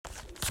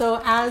So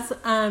as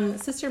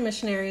sister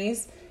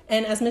missionaries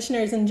and as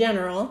missionaries in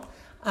general,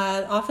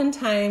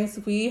 oftentimes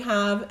we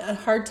have a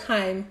hard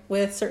time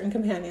with certain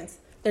companions.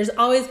 There's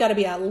always got to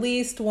be at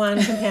least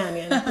one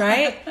companion,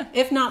 right?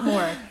 If not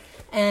more.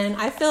 And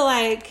I feel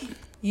like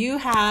you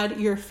had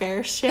your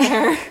fair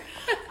share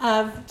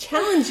of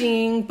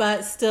challenging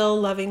but still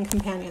loving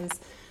companions.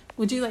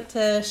 Would you like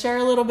to share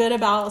a little bit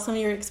about some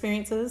of your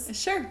experiences?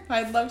 Sure,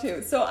 I'd love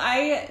to. So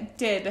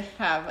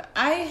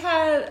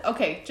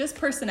just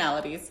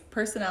personalities.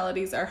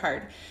 Personalities are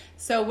hard.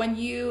 So when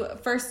you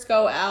first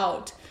go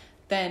out,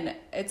 then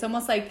it's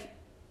almost like,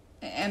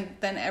 and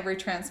then every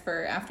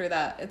transfer after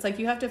that, it's like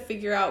you have to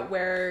figure out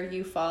where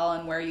you fall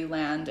and where you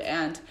land.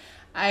 And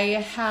I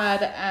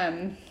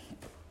had,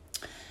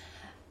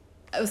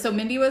 so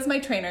Mindy was my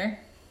trainer,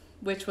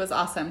 which was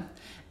awesome.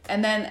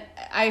 And then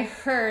I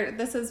heard,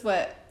 this is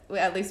what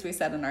at least we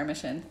said in our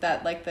mission,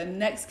 that like the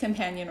next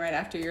companion right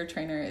after your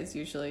trainer is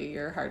usually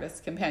your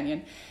hardest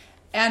companion.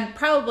 And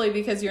probably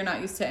because you're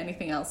not used to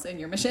anything else in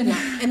your mission.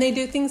 Yeah. And they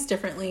do things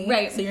differently.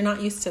 Right. So you're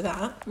not used to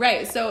that.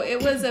 Right. So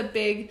it was a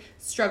big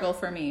struggle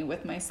for me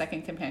with my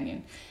second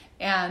companion.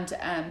 And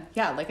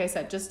like I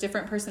said, just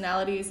different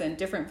personalities and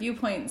different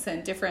viewpoints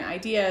and different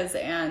ideas.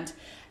 And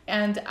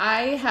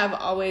I have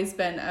always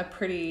been a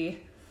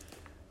pretty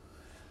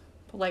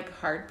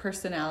hard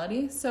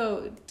personality.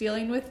 So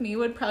dealing with me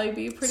would probably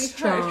be pretty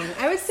strong. hard.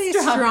 I would say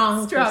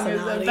strong is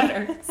a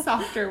better,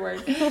 softer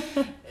word.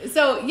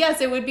 So yes,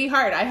 it would be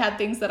hard. I had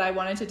things that I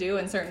wanted to do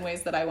and certain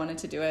ways that I wanted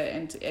to do it.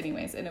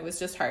 And it was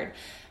just hard.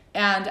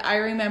 And I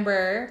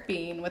remember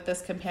being with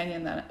this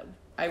companion that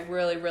I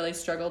really, really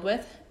struggled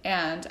with.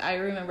 And I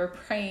remember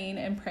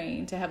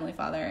praying to Heavenly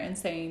Father and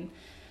saying,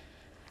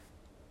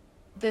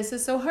 this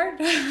is so hard.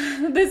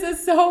 This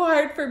is so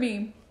hard for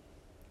me.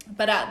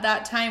 But at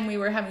that time, we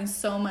were having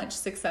so much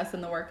success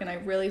in the work, and I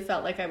really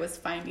felt like I was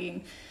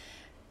finding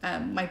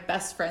my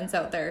best friends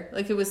out there.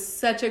 Like, it was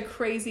such a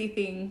crazy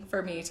thing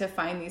for me to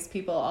find these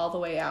people all the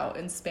way out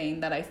in Spain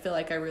that I feel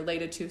like I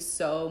related to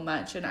so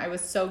much, and I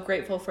was so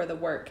grateful for the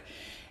work.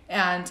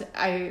 And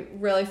I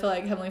really feel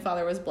like Heavenly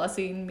Father was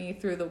blessing me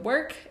through the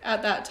work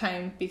at that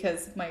time,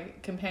 because my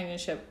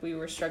companionship, we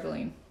were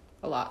struggling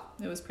a lot.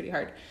 It was pretty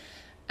hard.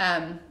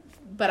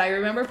 But I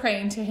remember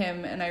praying to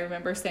him, and I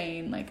remember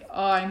saying like,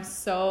 oh, I'm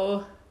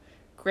so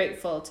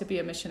grateful to be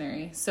a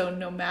missionary. So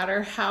no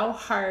matter how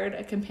hard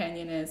a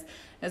companion is,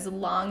 as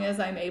long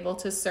as I'm able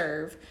to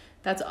serve,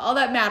 that's all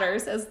that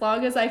matters. As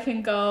long as I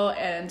can go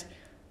and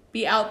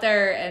be out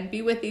there and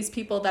be with these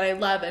people that I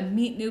love and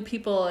meet new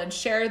people and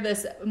share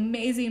this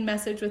amazing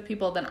message with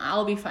people, then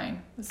I'll be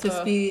fine. So,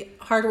 just be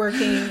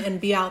hardworking and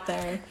be out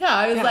there. Yeah,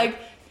 I was like,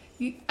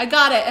 I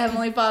got it,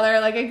 Heavenly Father.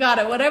 Like, I got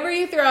it. Whatever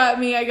you throw at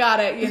me, I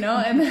got it,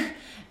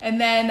 And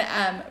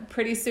then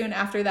pretty soon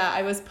after that,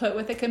 I was put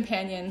with a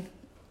companion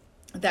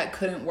that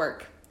couldn't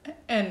work.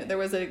 And there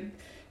was a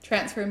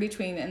transfer in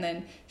between. And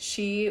then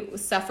she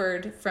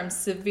suffered from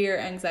severe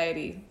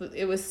anxiety.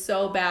 It was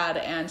so bad.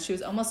 And she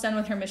was almost done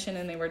with her mission.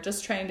 And they were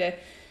just trying to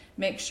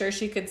make sure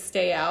she could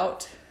stay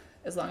out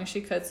as long as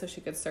she could so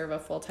she could serve a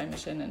full-time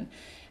mission.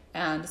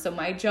 And so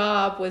my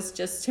job was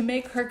just to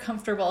make her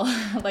comfortable,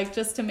 like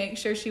just to make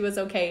sure she was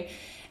okay.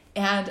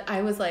 And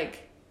I was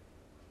like,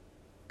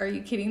 are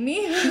you kidding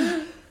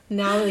me?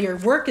 Now your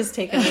work is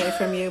taken away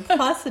from you,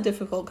 plus a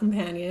difficult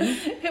companion.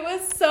 It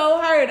was so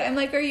hard. I'm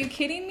like, are you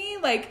kidding me?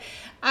 Like,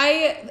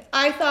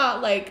 I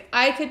thought like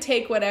I could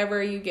take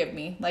whatever you give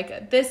me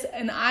like this.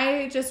 And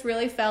I just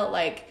really felt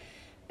like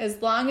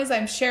as long as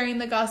I'm sharing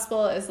the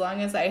gospel, as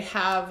long as I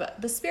have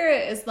the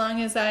Spirit, as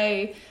long as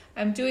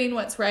I'm doing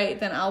what's right,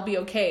 then I'll be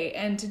okay.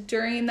 And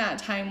during that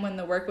time when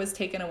the work was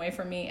taken away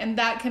from me, and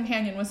that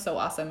companion was so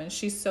awesome and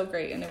she's so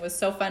great and it was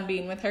so fun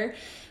being with her.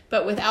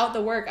 But without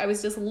the work, I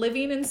was just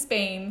living in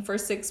Spain for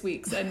 6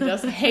 weeks and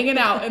just hanging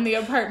out in the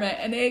apartment,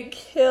 and it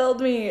killed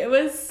me. It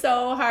was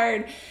so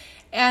hard.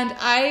 And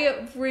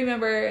I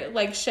remember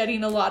like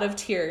shedding a lot of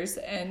tears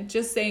and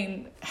just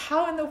saying,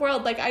 how in the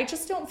world? Like, I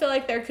just don't feel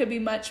like there could be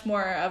much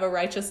more of a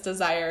righteous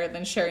desire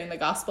than sharing the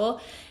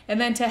gospel.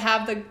 And then to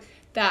have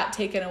that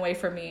taken away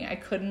from me,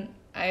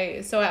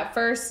 so at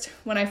first,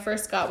 when I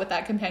first got with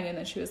that companion,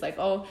 and she was like,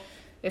 oh,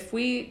 if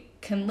we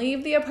can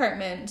leave the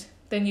apartment,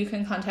 then you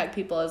can contact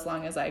people as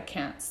long as I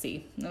can't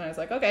see. And I was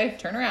like, okay,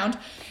 turn around.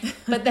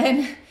 But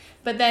then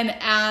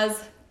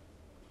as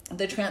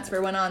the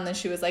transfer went on, then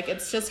she was like,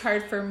 it's just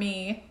hard for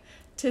me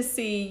to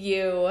see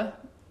you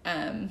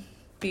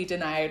be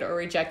denied or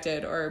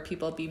rejected or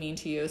people be mean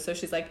to you. So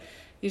she's like,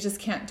 you just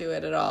can't do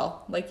it at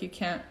all. Like, you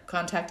can't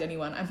contact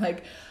anyone. I'm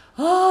like,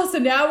 oh, so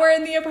now we're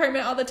in the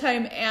apartment all the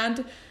time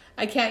and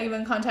I can't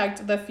even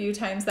contact the few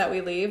times that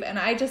we leave. And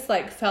I just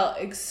like felt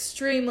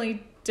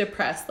extremely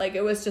depressed. Like,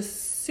 it was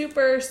just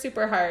super,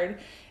 super hard.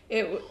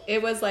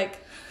 It was like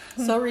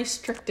so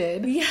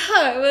restricted.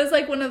 Yeah, it was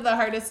like one of the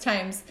hardest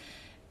times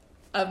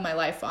of my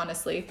life,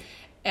 honestly.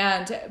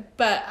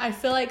 But I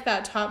feel like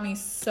that taught me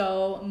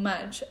so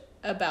much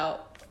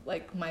about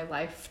like my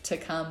life to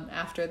come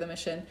after the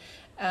mission.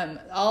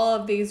 All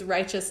of these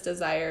righteous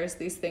desires,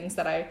 these things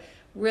that I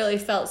really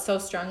felt so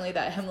strongly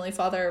that Heavenly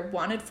Father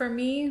wanted for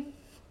me,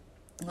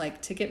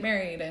 like, to get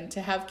married and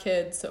to have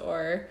kids,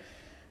 or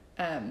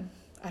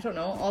I don't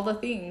know, all the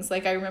things.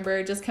 Like, I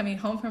remember just coming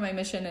home from my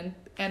mission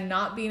and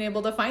not being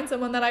able to find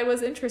someone that I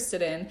was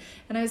interested in.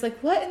 And I was like,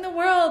 what in the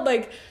world?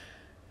 Like,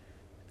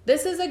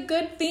 this is a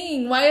good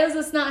thing. Why is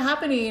this not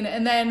happening?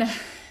 And then,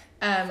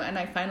 and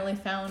I finally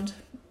found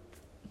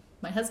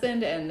my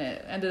husband, and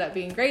it ended up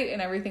being great,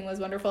 and everything was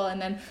wonderful. And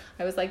then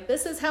I was like,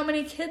 this is how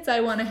many kids I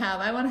want to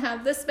have. I want to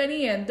have this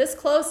many and this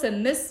close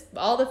and this,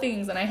 all the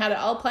things. And I had it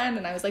all planned,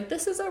 and I was like,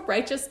 this is a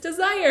righteous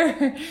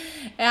desire.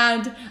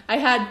 And I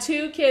had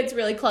 2 kids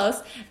really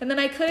close, and then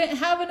I couldn't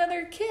have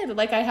another kid.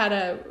 Like, I had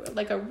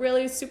a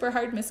really super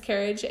hard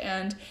miscarriage,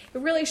 and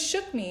it really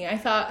shook me. I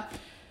thought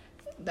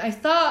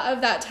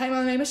of that time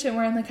on my mission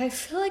where I'm like, I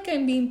feel like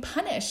I'm being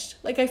punished.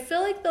 Like, I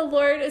feel like the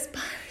Lord is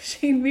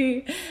punishing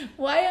me.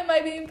 Why am I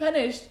being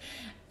punished?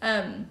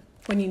 When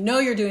you know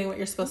you're doing what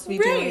you're supposed to be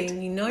right.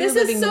 doing, you know you're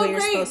living the way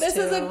you're supposed to. This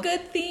is a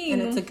good thing.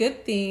 And it's a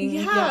good thing.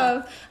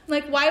 Yeah. I'm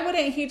like, why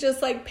wouldn't he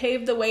just, like,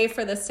 pave the way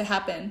for this to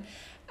happen?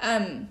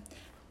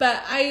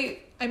 But I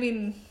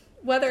mean,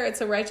 whether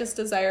it's a righteous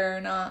desire or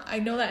not, I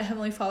know that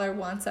Heavenly Father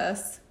wants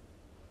us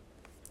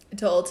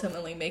to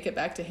ultimately make it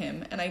back to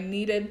him. And I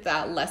needed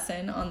that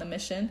lesson on the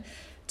mission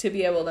to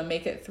be able to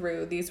make it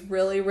through these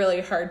really, really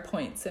hard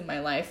points in my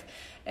life.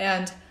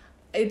 And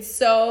it's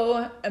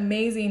so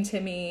amazing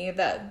to me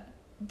that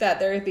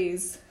there are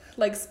these,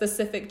 like,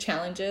 specific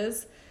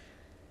challenges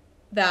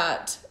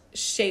that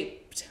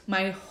shaped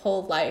my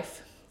whole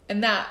life.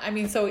 And that, I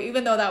mean, so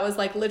even though that was,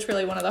 like,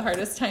 literally one of the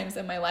hardest times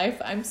in my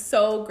life, I'm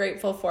so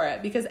grateful for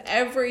it, because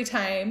every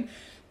time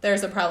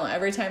there's a problem,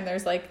 every time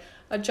there's, like,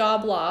 a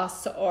job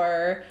loss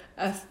or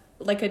a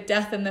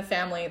death in the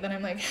family, then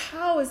I'm like,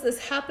 how is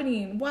this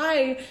happening?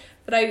 Why?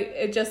 But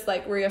it just,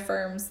 like,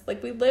 reaffirms,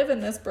 like, we live in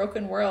this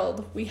broken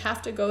world. We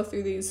have to go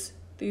through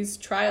these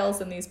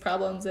trials and these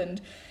problems,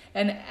 and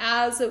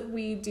as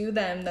we do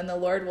them, then the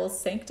Lord will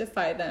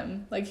sanctify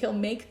them. Like, he'll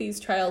make these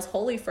trials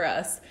holy for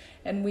us,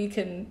 and we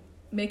can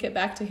make it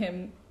back to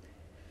him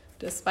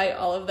despite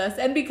all of this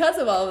and because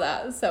of all of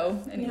that.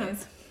 So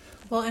anyways. Yeah.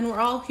 Well, and we're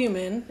all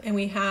human, and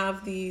we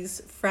have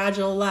these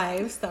fragile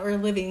lives that we're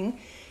living.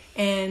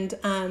 And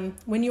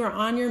when you were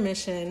on your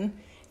mission,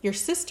 your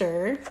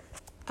sister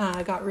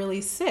got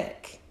really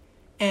sick.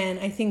 And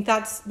I think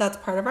that's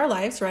part of our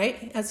lives,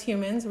 right? As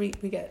humans, we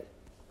get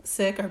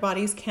sick. Our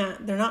bodies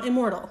they're not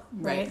immortal,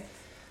 right?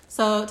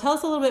 So tell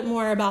us a little bit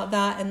more about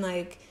that, and,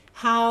 like,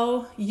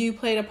 how you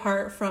played a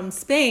part from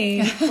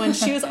Spain when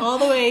she was all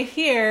the way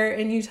here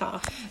in Utah.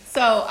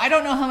 So I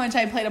don't know how much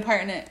I played a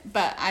part in it,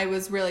 but I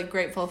was really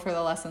grateful for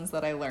the lessons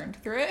that I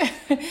learned through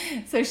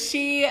it. So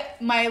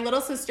my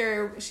little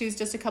sister, she's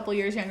just a couple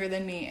years younger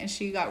than me, and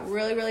she got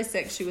really, really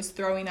sick. She was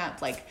throwing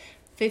up like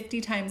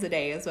 50 times a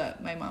day is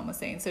what my mom was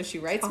saying. So she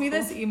writes me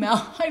this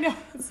email. I know,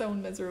 it's so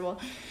miserable.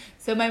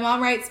 So my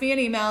mom writes me an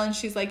email, and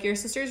she's like, your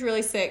sister's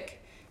really sick.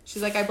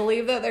 She's like, I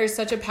believe that there's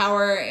such a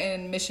power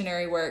in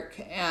missionary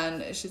work.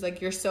 And she's like,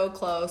 you're so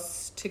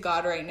close to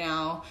God right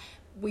now.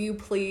 Will you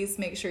please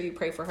make sure you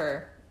pray for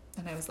her?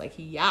 And I was like,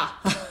 yeah,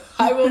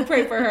 I will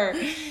pray for her.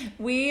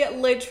 We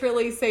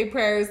literally say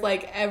prayers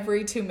like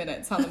every 2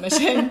 minutes on the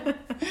mission.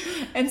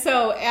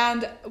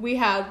 And we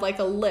had, like,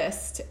 a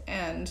list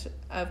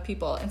of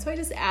people. And so I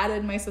just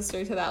added my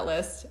sister to that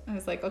list. I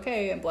was like,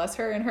 okay, and bless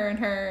her and her and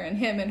her and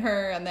him and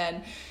her. And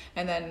then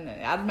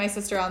added my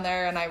sister on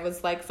there, and I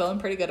was, like, feeling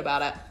pretty good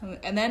about it.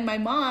 And then my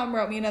mom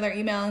wrote me another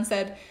email and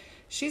said,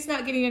 she's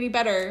not getting any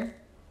better.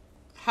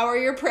 How are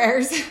your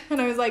prayers? And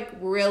I was like,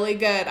 really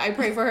good. I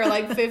pray for her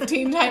like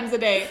 15 times a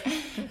day.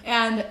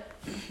 And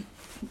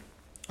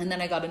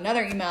then I got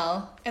another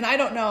email, and I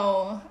don't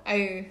know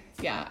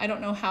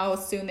how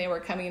soon they were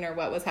coming or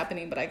what was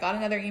happening, but I got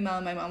another email,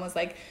 and my mom was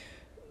like,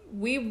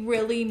 we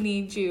really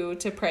need you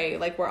to pray.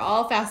 Like, we're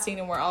all fasting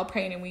and we're all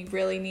praying, and we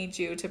really need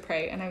you to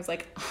pray. And I was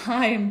like,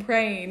 I'm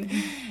praying.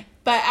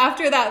 But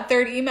after that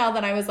third email,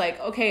 then I was like,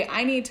 okay,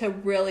 I need to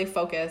really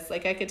focus.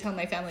 Like, I could tell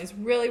my family's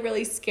really,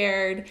 really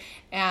scared.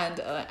 And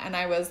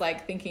I was,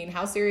 like, thinking,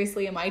 how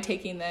seriously am I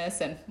taking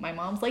this? And my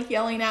mom's, like,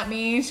 yelling at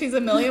me. She's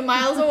a million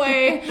miles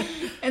away.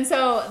 And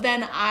so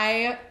then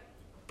I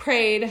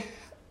prayed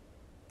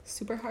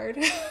super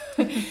hard.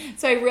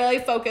 So I really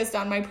focused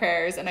on my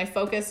prayers, and I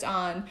focused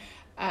on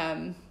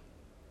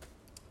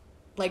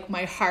like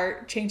my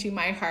heart, changing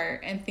my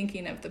heart and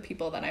thinking of the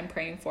people that I'm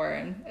praying for,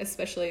 and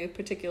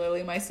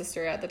particularly my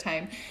sister at the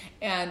time.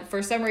 And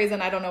for some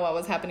reason, I don't know what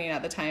was happening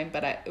at the time,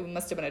 but it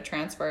must have been a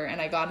transfer.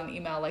 And I got an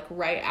email like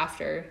right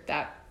after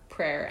that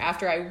prayer,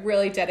 after I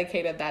really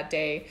dedicated that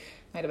day,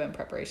 might have been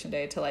preparation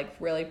day, to like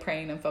really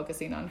praying and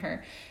focusing on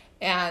her.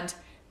 And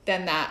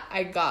then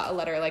I got a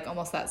letter like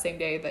almost that same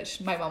day that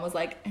my mom was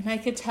like, and I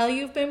could tell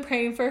you've been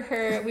praying for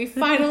her. We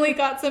finally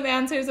got some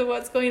answers of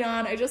what's going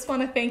on. I just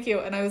want to thank you.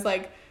 And I was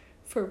like,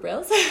 for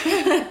real?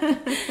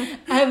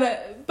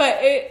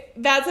 But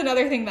that's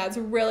another thing that's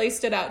really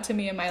stood out to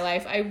me in my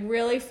life. I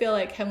really feel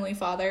like Heavenly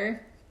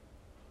Father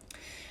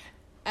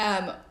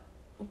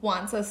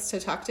wants us to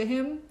talk to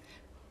him,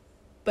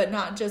 but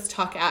not just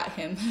talk at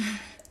him.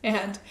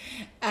 And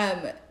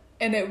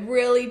it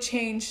really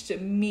changed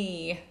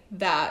me,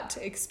 that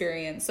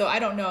experience. So I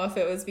don't know if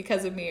it was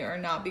because of me or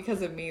not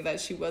because of me that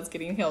she was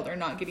getting healed or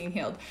not getting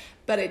healed,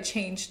 but it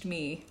changed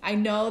me. I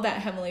know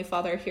that Heavenly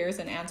Father hears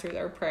and answers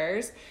our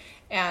prayers.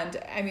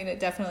 And I mean, it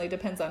definitely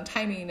depends on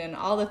timing and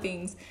all the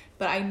things,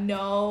 but I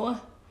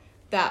know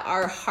that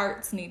our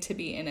hearts need to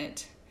be in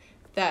it,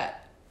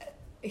 that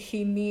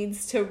he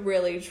needs to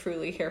really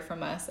truly hear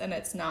from us, and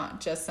it's not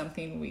just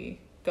something we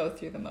go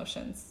through the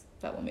motions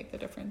that will make the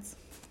difference.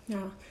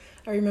 Yeah,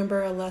 I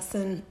remember a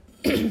lesson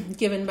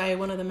given by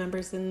one of the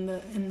members in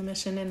the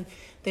mission, and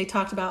they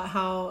talked about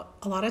how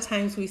a lot of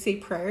times we say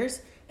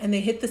prayers and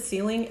they hit the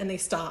ceiling and they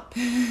stop.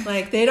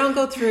 Like, they don't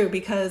go through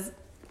because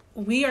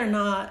we are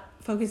not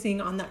focusing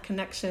on that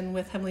connection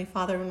with Heavenly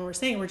Father when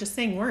we're just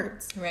saying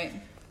words. Right.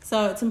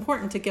 So it's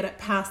important to get it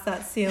past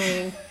that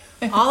ceiling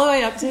all the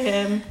way up to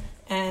him,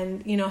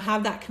 and,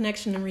 have that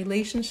connection and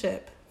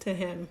relationship to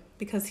him,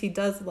 because he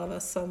does love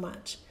us so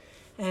much.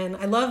 And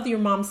I love your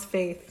mom's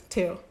faith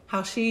too,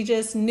 how she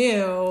just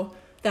knew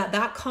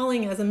that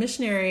calling as a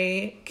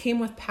missionary came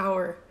with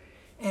power,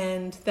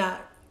 and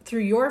that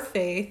through your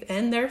faith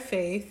and their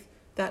faith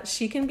that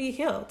she can be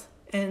healed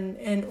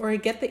or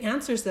get the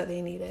answers that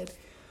they needed.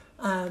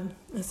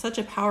 It's such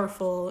a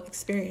powerful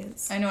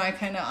experience. I know, I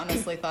kind of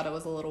honestly thought it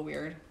was a little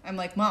weird. I'm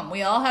like, Mom,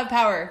 we all have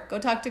power. Go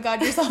talk to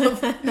God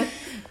yourself.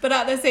 But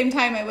at the same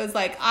time, it was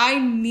like, I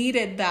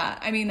needed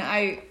that. I mean,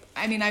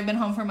 I've been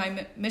home from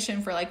my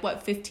mission for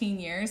 15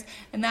 years.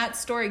 And that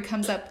story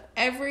comes up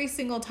every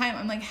single time.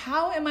 I'm like,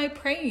 how am I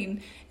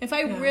praying? If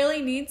I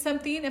really need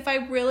something, if I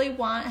really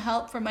want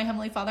help from my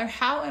Heavenly Father,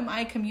 how am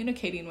I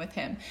communicating with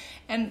him?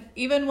 And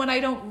even when I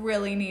don't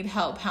really need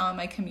help, how am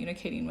I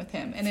communicating with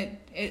him? And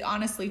it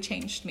honestly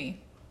changed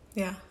me.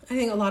 Yeah. I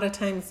think a lot of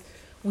times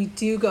we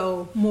do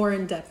go more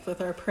in depth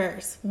with our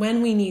prayers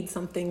when we need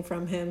something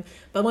from him.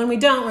 But when we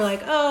don't, we're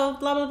like, oh,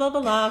 blah, blah, blah,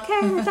 blah, blah.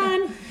 Okay, we're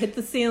done. Hit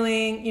the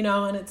ceiling,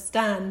 and it's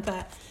done.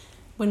 But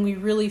when we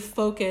really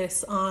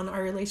focus on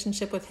our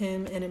relationship with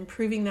him and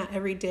improving that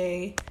every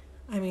day,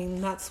 I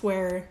mean, that's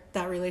where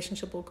that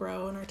relationship will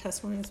grow and our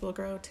testimonies will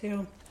grow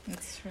too.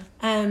 That's true.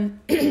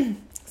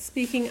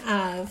 Speaking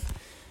of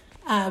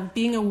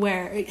being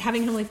aware,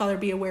 having Heavenly Father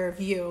be aware of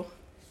you,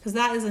 because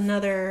that is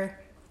another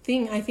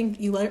thing. I think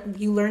you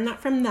learn that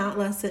from that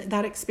lesson,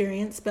 that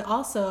experience, but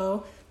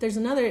also there's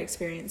another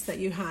experience that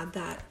you had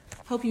that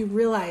helped you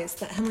realize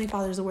that Heavenly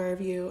Father's aware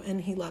of you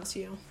and he loves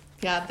you.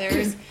 Yeah,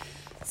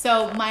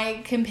 so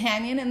my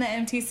companion in the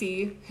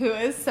MTC, who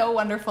is so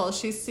wonderful,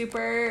 she's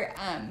super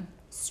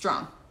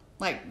strong,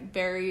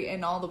 very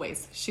in all the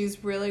ways.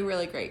 She's really,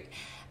 really great.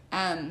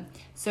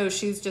 So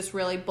she's just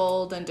really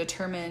bold and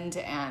determined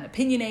and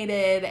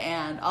opinionated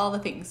and all the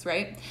things,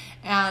 right?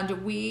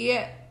 And we,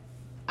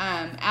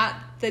 at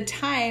the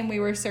time we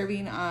were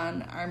serving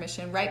on our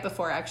mission, right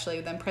before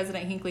actually, then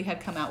President Hinckley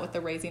had come out with the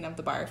raising of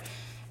the bar.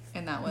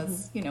 And that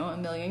was, a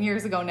million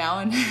years ago now.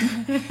 And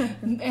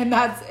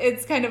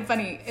it's kind of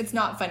funny. It's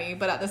not funny,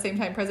 but at the same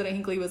time, President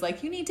Hinckley was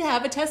like, you need to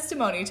have a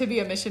testimony to be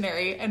a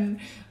missionary. And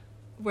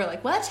we're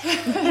like, what?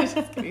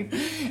 Just kidding.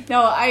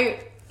 No,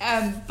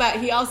 but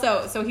he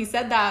also, so he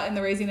said that in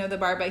the raising of the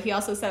bar, but he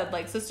also said,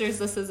 sisters,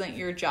 this isn't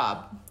your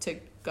job to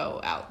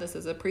go out. This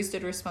is a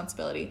priesthood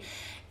responsibility.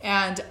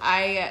 And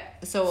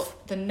so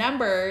the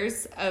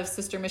numbers of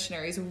sister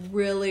missionaries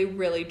really,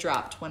 really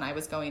dropped when I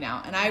was going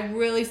out. And I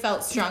really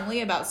felt strongly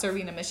about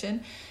serving a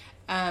mission.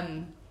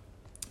 But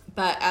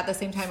at the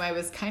same time, I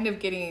was kind of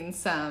getting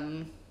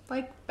some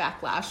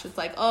backlash. It's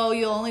like, oh,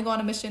 you'll only go on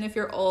a mission if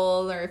you're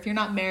old or if you're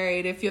not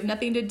married, if you have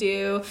nothing to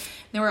do. And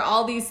there were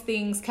all these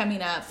things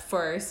coming up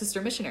for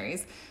sister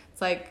missionaries.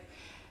 It's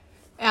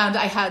and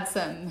I had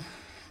some,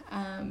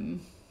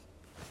 an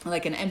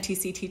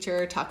MTC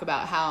teacher talk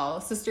about how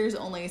sisters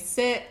only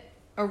sit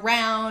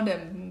around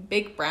and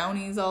bake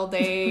brownies all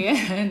day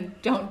and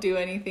don't do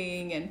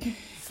anything. And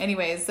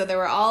anyways, so there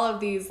were all of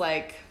these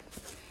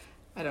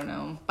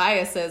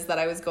biases that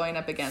I was going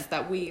up against,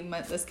 that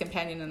this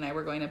companion and I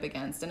were going up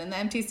against. And in the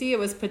MTC, it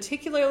was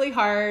particularly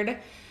hard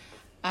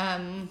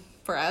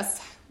for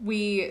us.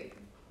 We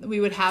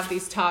would have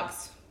these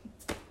talks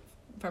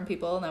from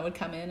people, and I would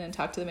come in and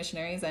talk to the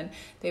missionaries, and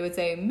they would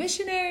say,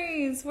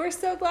 missionaries, we're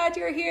so glad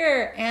you're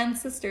here, and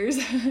sisters.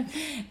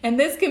 And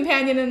this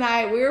companion and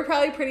I, we were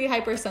probably pretty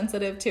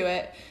hypersensitive to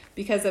it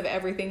because of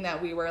everything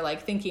that we were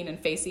thinking and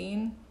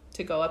facing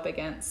to go up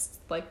against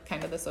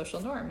kind of the social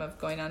norm of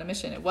going on a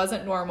mission. It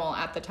wasn't normal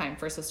at the time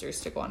for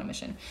sisters to go on a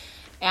mission.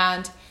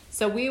 And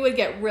so we would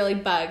get really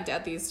bugged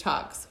at these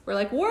talks. We're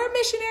like, we're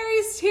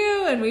missionaries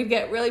too. And we'd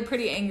get really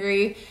pretty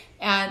angry.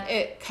 And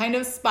it kind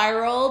of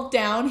spiraled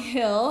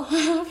downhill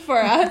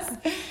for us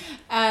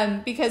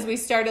because we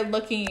started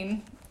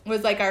looking,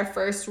 was our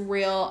first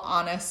real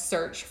honest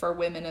search for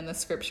women in the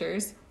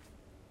scriptures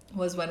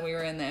was when we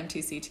were in the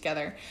MTC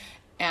together.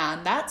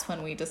 And that's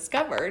when we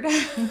discovered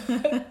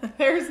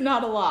there's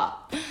not a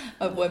lot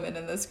of women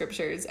in the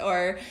scriptures,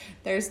 or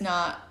there's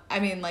not,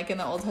 in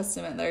the Old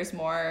Testament, there's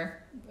more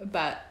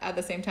but at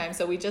the same time,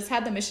 so we just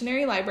had the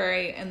missionary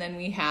library, and then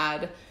we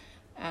had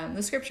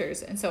the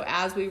scriptures. And so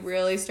as we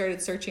really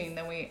started searching,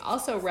 then we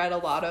also read a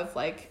lot of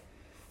like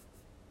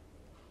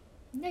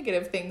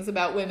negative things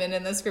about women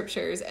in the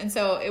scriptures. And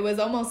so it was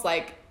almost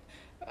like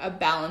a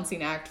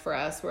balancing act for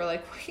us. We're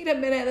like, wait a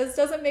minute, this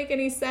doesn't make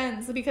any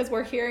sense, because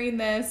we're hearing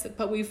this,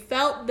 but we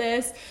felt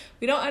this.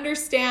 We don't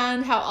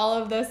understand how all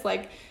of this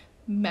like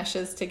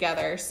meshes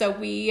together. So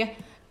we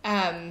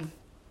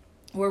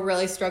were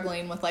really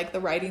struggling with like the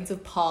writings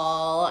of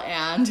Paul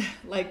and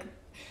like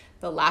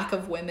the lack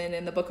of women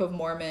in the Book of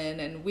Mormon.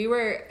 And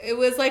it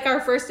was like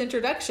our first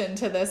introduction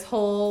to this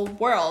whole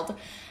world.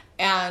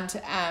 And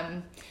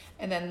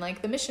then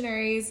like the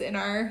missionaries in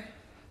our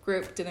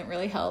group didn't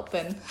really help,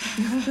 and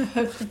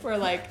were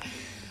like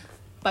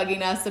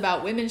bugging us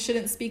about women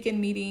shouldn't speak in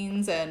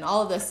meetings and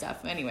all of this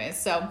stuff. Anyways,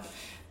 so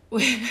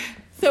we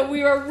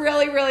were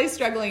really, really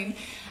struggling.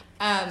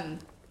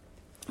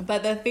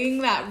 But the thing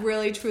that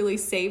really truly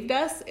saved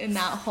us in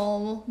that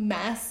whole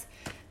mess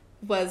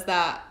was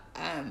that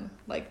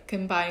like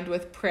combined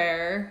with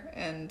prayer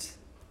and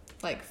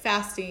like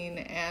fasting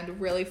and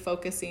really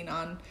focusing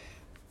on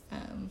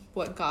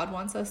what God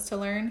wants us to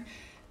learn,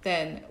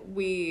 then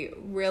we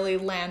really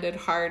landed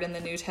hard in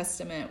the New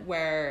Testament,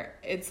 where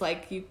it's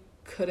like you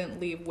couldn't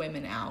leave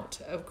women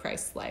out of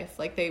Christ's life.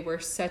 Like they were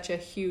such a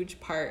huge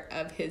part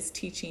of his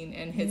teaching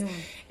and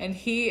and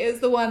he is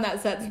the one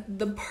that sets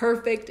the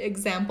perfect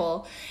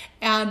example.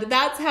 And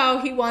that's how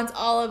he wants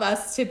all of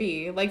us to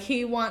be. Like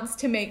he wants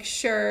to make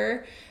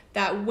sure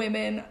that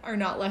women are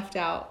not left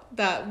out,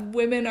 that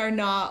women are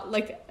not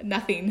like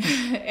nothing.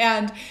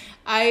 And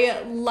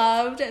I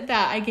loved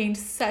that I gained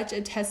such a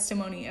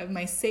testimony of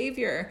my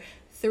Savior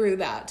through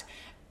that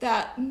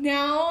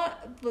now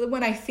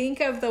when I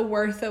think of the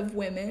worth of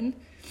women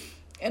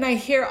and I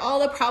hear all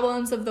the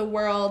problems of the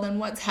world and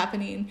what's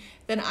happening,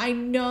 then I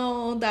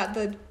know that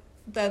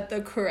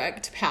the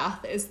correct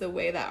path is the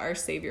way that our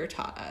Savior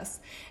taught us.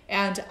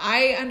 And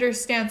I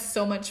understand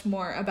so much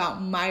more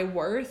about my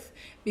worth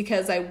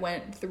because I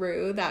went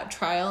through that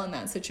trial and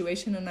that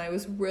situation, and I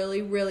was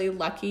really, really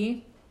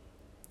lucky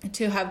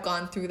to have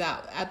gone through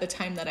that at the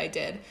time that I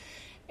did.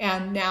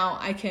 And now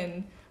I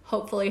can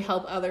hopefully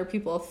help other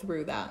people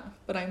through that.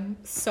 But I'm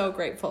so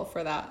grateful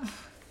for that.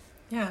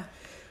 Yeah.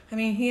 I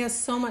mean, he has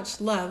so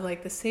much love.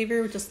 Like the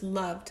Savior just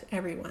loved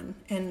everyone.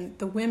 And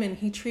the women,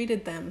 he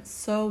treated them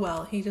so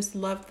well. He just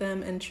loved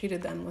them and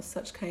treated them with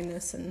such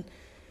kindness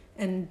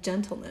and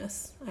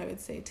gentleness, I would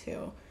say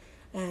too.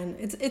 And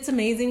it's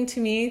amazing to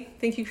me.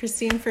 Thank you,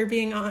 Krystine, for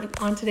being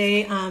on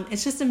today.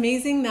 It's just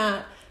amazing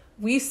that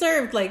we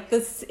served like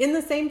this in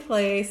the same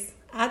place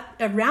at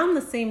around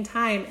the same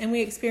time, and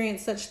we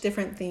experienced such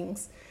different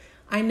things.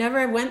 I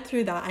never went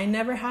through that. I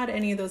never had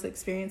any of those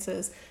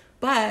experiences.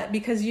 But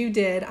because you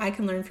did, I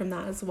can learn from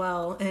that as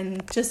well.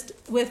 And just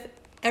with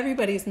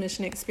everybody's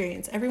mission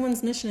experience,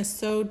 everyone's mission is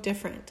so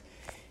different.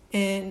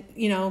 And,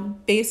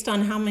 based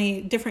on how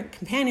many different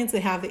companions they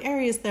have, the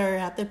areas they're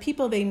at, the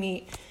people they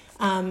meet.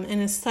 And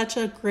it's such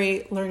a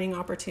great learning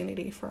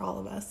opportunity for all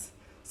of us.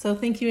 So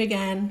thank you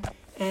again,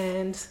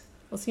 and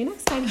we'll see you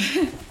next time.